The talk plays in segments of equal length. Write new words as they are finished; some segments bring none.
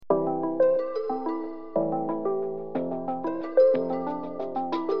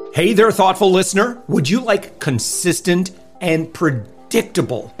Hey there, thoughtful listener. Would you like consistent and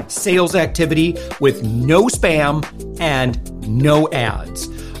predictable sales activity with no spam and no ads?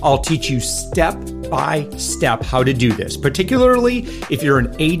 I'll teach you step by step how to do this, particularly if you're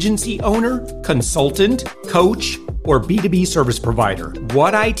an agency owner, consultant, coach, or B2B service provider.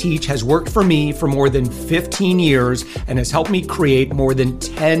 What I teach has worked for me for more than 15 years and has helped me create more than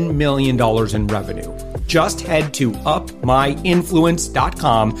 $10 million in revenue. Just head to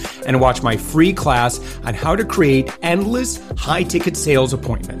upmyinfluence.com and watch my free class on how to create endless high-ticket sales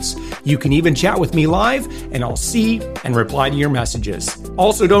appointments. You can even chat with me live, and I'll see and reply to your messages.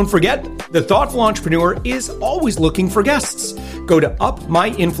 Also, don't forget, the Thoughtful Entrepreneur is always looking for guests. Go to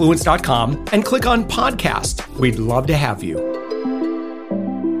upmyinfluence.com and click on podcast. We'd love to have you.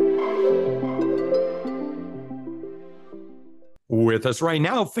 With us right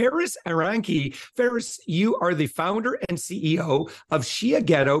now, Faris Aranki. Faris, you are the founder and CEO of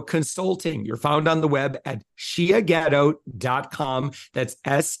Shiagetto Consulting. You're found on the web at shiagetto.com. That's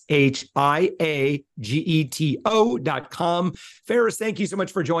SHIAGETO.com. Faris, thank you so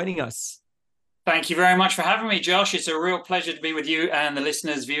much for joining us. Thank you very much for having me, Josh. It's a real pleasure to be with you and the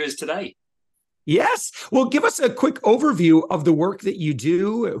listeners, viewers today. Yes. Well, give us a quick overview of the work that you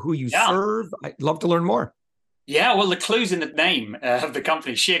do, who you serve. I'd love to learn more. Yeah, well, the clue's in the name of the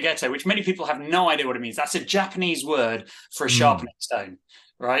company, Shiagetto, which many people have no idea what it means. That's a Japanese word for a sharpening stone,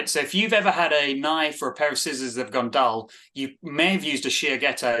 right? So if you've ever had a knife or a pair of scissors that have gone dull, you may have used a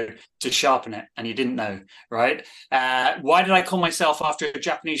Shiagetto to sharpen it, and you didn't know, right? Why did I call myself after a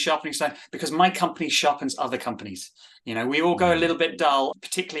Japanese sharpening stone? Because my company sharpens other companies. You know, we all go a little bit dull,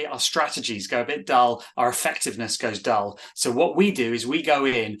 particularly our strategies go a bit dull, our effectiveness goes dull. So what we do is we go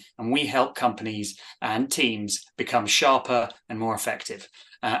in and we help companies and teams become sharper and more effective.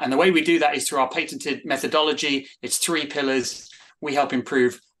 And the way we do that is through our patented methodology. It's 3 pillars. We help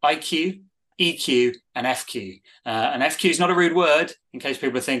improve IQ, EQ, and FQ. And FQ is not a rude word, in case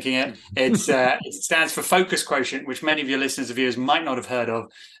people are thinking it. It stands for focus quotient, which many of your listeners and viewers might not have heard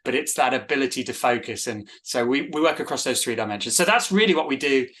of, but it's that ability to focus. And so we work across those 3 dimensions. So that's really what we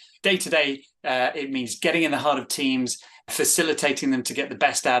do day to day. It means getting in the heart of teams, facilitating them to get the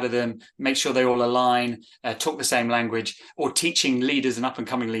best out of them, make sure they all align, talk the same language, or teaching leaders and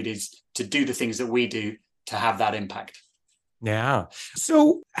up-and-coming leaders to do the things that we do to have that impact. Yeah.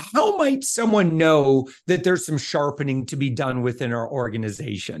 So how might someone know that there's some sharpening to be done within our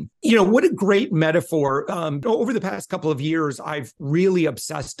organization? You know, what a great metaphor. Over the past couple of years, I've really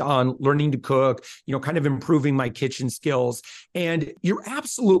obsessed on learning to cook, you know, kind of improving my kitchen skills. And you're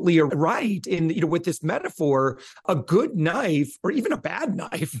absolutely right in, you know, with this metaphor, a good knife or even a bad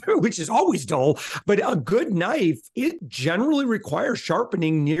knife, which is always dull, but a good knife, it generally requires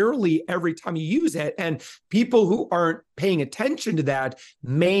sharpening nearly every time you use it. And people who aren't paying attention to that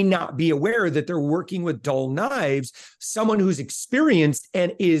may not be aware that they're working with dull knives. Someone who's experienced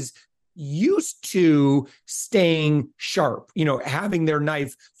and is used to staying sharp, you know, having their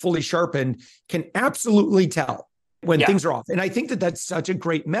knife fully sharpened, can absolutely tell when things are off. And I think that that's such a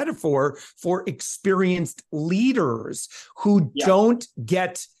great metaphor for experienced leaders who don't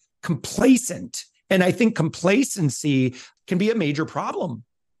get complacent. And I think complacency can be a major problem.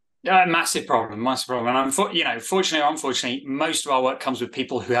 Massive problem. And fortunately or unfortunately, most of our work comes with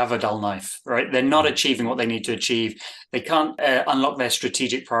people who have a dull knife, right? They're not achieving what they need to achieve. They can't unlock their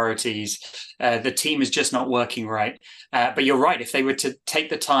strategic priorities. The team is just not working right. But you're right. If they were to take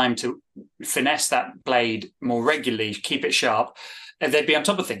the time to finesse that blade more regularly, keep it sharp, they'd be on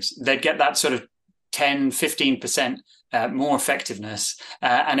top of things. They'd get that sort of 10, 15% more effectiveness,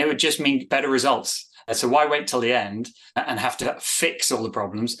 and it would just mean better results. So why wait till the end and have to fix all the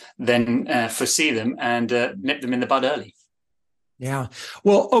problems, then foresee them and nip them in the bud early? Yeah.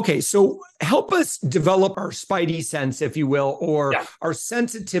 Well, okay. So help us develop our spidey sense, if you will, or our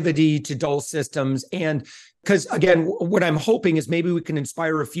sensitivity to dull systems. And because again, what I'm hoping is maybe we can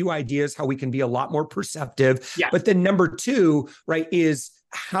inspire a few ideas how we can be a lot more perceptive. Yeah. But then number 2, right, is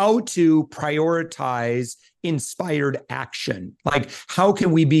how to prioritize inspired action. Like, how can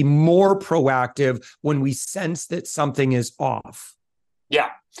we be more proactive when we sense that something is off? Yeah.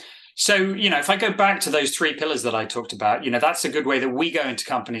 So, you know, if I go back to those 3 pillars that I talked about, you know, that's a good way that we go into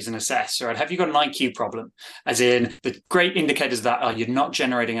companies and assess, right? Have you got an IQ problem? As in, the great indicators of that are you're not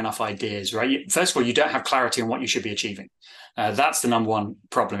generating enough ideas, right? First of all, you don't have clarity on what you should be achieving. That's the number one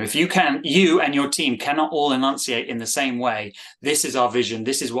problem. If you and your team cannot all enunciate in the same way, this is our vision,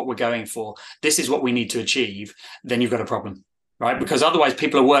 this is what we're going for, this is what we need to achieve, then you've got a problem. right? Because otherwise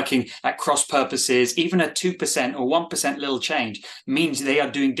people are working at cross purposes. Even a 2% or 1% little change means they are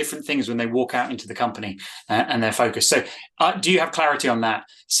doing different things when they walk out into the company and they're focused. So do you have clarity on that?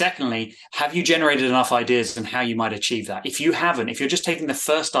 Secondly, have you generated enough ideas on how you might achieve that? If you haven't, if you're just taking the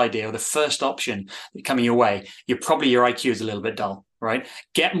first idea or the first option coming your way, your IQ is a little bit dull. Right?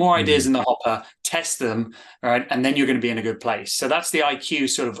 Get more ideas in the hopper, test them, right? And then you're going to be in a good place. So that's the IQ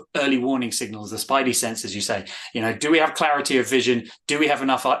sort of early warning signals, the spidey sense, as you say. Do we have clarity of vision? Do we have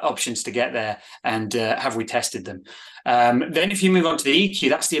enough options to get there? And have we tested them? Then if you move on to the EQ,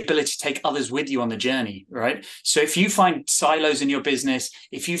 that's the ability to take others with you on the journey, right? So if you find silos in your business,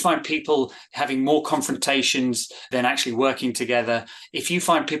 if you find people having more confrontations than actually working together, if you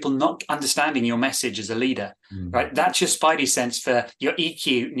find people not understanding your message as a leader, right? That's your spidey sense for your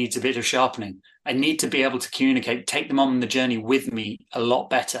EQ needs a bit of sharpening. I need to be able to communicate, take them on the journey with me a lot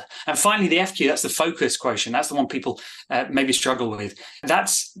better. And finally, the FQ, that's the focus quotient. That's the one people maybe struggle with.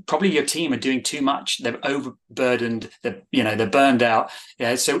 That's probably your team are doing too much. They're overburdened. They're burned out.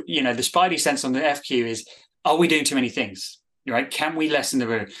 So, the spidey sense on the FQ is, are we doing too many things? Right? Can we lessen the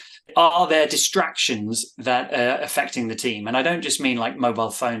road? Are there distractions that are affecting the team? And I don't just mean like mobile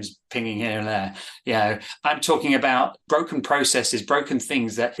phones pinging here and there. I'm talking about broken processes, broken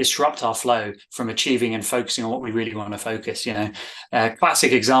things that disrupt our flow from achieving and focusing on what we really want to focus.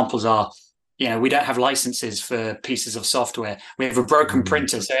 Classic examples are, we don't have licenses for pieces of software. We have a broken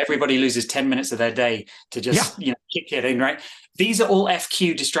printer, so everybody loses 10 minutes of their day to just kick it in, right? These are all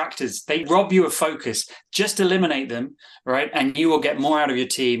FQ distractors. They rob you of focus. Just eliminate them, right? And you will get more out of your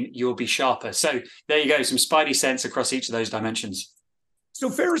team. You'll be sharper. So there you go, some spidey sense across each of those dimensions. So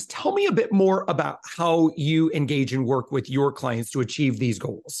Faris, tell me a bit more about how you engage and work with your clients to achieve these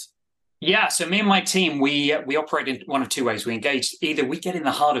goals. Yeah, so me and my team, we operate in one of two ways. We engage, either we get in the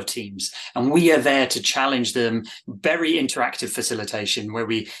heart of teams and we are there to challenge them, very interactive facilitation where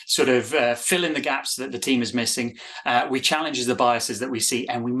we sort of fill in the gaps that the team is missing. We challenge the biases that we see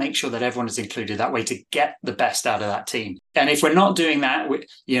and we make sure that everyone is included that way to get the best out of that team. And if we're not doing that,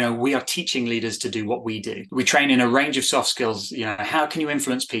 we are teaching leaders to do what we do. We train in a range of soft skills. How can you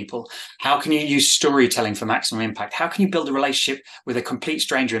influence people? How can you use storytelling for maximum impact? How can you build a relationship with a complete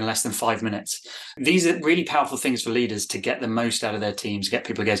stranger in less than 5 minutes? These are really powerful things for leaders to get the most out of their teams, get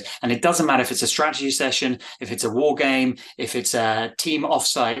people engaged. And it doesn't matter if it's a strategy session, if it's a war game, if it's a team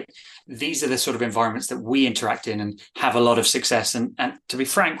offsite. These are the sort of environments that we interact in and have a lot of success. And to be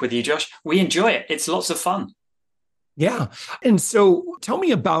frank with you, Josh, we enjoy it. It's lots of fun. Yeah. And so tell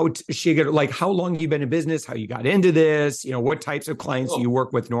me about Shea Getto, like how long you've been in business, how you got into this, what types of clients do you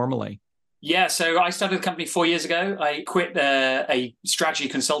work with normally? Yeah, so I started the company 4 years ago. I quit a strategy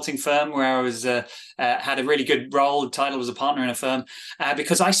consulting firm where I was had a really good role. The title was a partner in a firm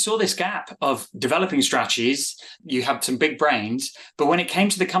because I saw this gap of developing strategies. You have some big brains, but when it came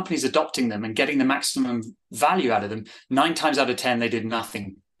to the companies adopting them and getting the maximum value out of them, 9 times out of 10, they did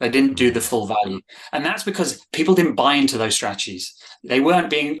nothing. They didn't do the full value. And that's because people didn't buy into those strategies. They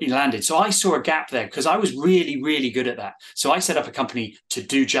weren't being landed. So I saw a gap there because I was really, really good at that. So I set up a company to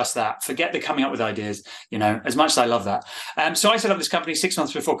do just that. Forget the coming up with ideas, as much as I love that. So I set up this company 6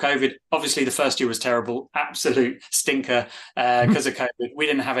 months before COVID. Obviously, the first year was terrible, absolute stinker because of COVID. We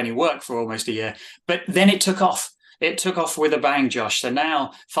didn't have any work for almost a year. But then it took off. It took off with a bang, Josh. So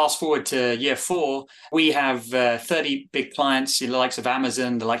now, fast forward to year 4, we have 30 big clients, the likes of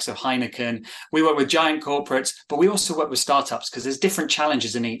Amazon, the likes of Heineken. We work with giant corporates, but we also work with startups because there's different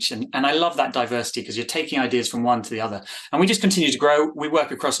challenges in each. And I love that diversity because you're taking ideas from one to the other. And we just continue to grow. We work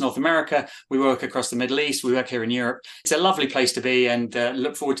across North America. We work across the Middle East. We work here in Europe. It's a lovely place to be and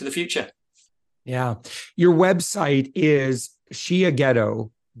look forward to the future. Yeah. Your website is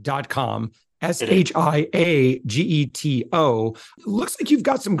sheagetto.com. SHIAGETO. Looks like you've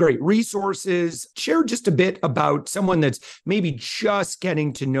got some great resources. Share just a bit about someone that's maybe just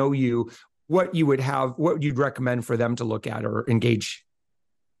getting to know you, what you'd recommend for them to look at or engage.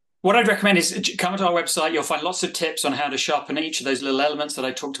 What I'd recommend is come to our website. You'll find lots of tips on how to sharpen each of those little elements that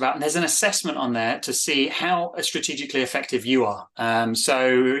I talked about. And there's an assessment on there to see how strategically effective you are.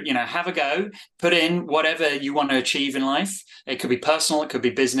 So, have a go, put in whatever you want to achieve in life. It could be personal, it could be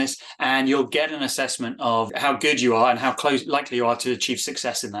business, and you'll get an assessment of how good you are and how likely you are to achieve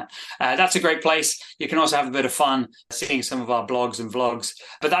success in that. That's a great place. You can also have a bit of fun seeing some of our blogs and vlogs.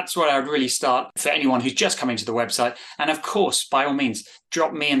 But that's where I would really start for anyone who's just coming to the website. And of course, by all means,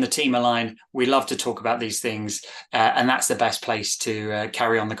 drop me and the team a line. We love to talk about these things. And that's the best place to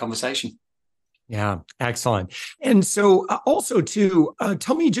carry on the conversation. Yeah, excellent. And so also too,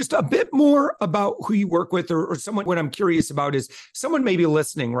 tell me just a bit more about who you work with or someone. What I'm curious about is someone maybe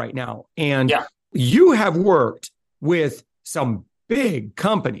listening right now and you have worked with some big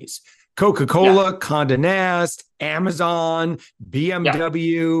companies. Coca-Cola, Condé Nast, Amazon,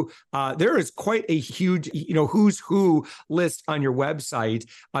 BMW. There is quite a huge, who's who list on your website.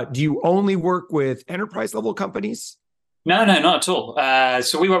 Do you only work with enterprise level companies? No, not at all.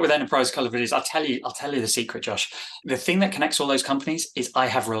 So we work with enterprise companies. I'll tell you the secret, Josh. The thing that connects all those companies is I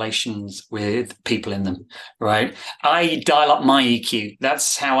have relations with people in them, right? I dial up my EQ.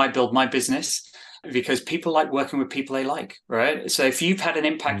 That's how I build my business, because people like working with people they like, right? So if you've had an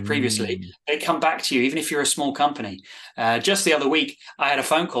impact previously, they come back to you, even if you're a small company. Just the other week, I had a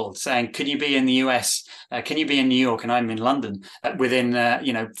phone call saying, can you be in the US? Can you be in New York? And I'm in London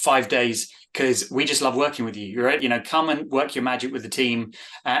within, 5 days, because we just love working with you, right? Come and work your magic with the team.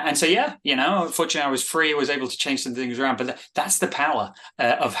 And so, unfortunately, I was free. I was able to change some things around. But that's the power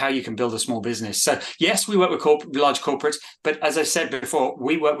of how you can build a small business. So, yes, we work with large corporates. But as I said before,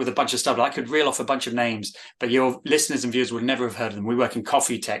 we work with a bunch of stuff. I could reel off a bunch of names, but your listeners and viewers would never have heard of them. We work in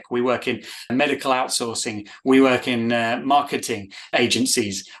coffee tech. We work in medical outsourcing. We work in marketing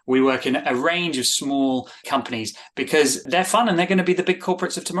agencies. We work in a range of small companies because they're fun and they're going to be the big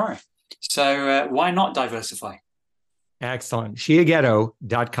corporates of tomorrow. So why not diversify? Excellent.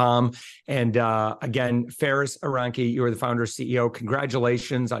 Shiagetto.com. And again, Faris Aranki, you are the founder, CEO.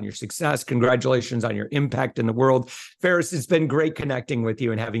 Congratulations on your success. Congratulations on your impact in the world. Faris, it's been great connecting with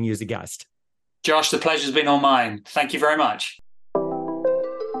you and having you as a guest. Josh, the pleasure's been all mine. Thank you very much.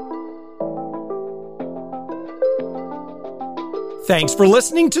 Thanks for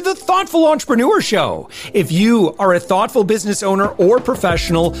listening to the Thoughtful Entrepreneur Show. If you are a thoughtful business owner or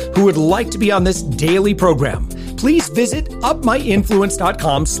professional who would like to be on this daily program, please visit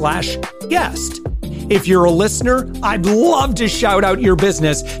upmyinfluence.com/guest. If you're a listener, I'd love to shout out your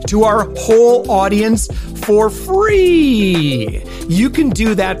business to our whole audience for free. You can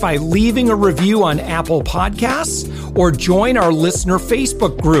do that by leaving a review on Apple Podcasts or join our listener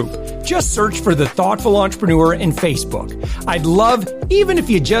Facebook group. Just search for The Thoughtful Entrepreneur in Facebook. I'd love, even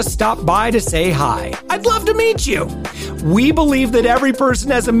if you just stop by to say hi, I'd love to meet you. We believe that every person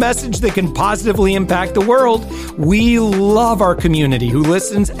has a message that can positively impact the world. We love our community who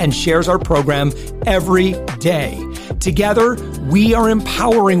listens and shares our program every day. Together, we are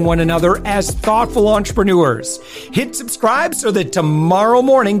empowering one another as thoughtful entrepreneurs. Hit subscribe so that tomorrow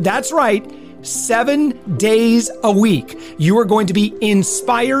morning, that's right, 7 days a week, you are going to be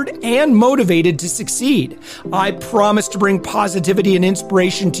inspired and motivated to succeed. I promise to bring positivity and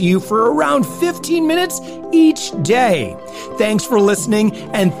inspiration to you for around 15 minutes each day. Thanks for listening,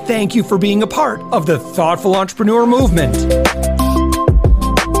 and thank you for being a part of the Thoughtful Entrepreneur Movement.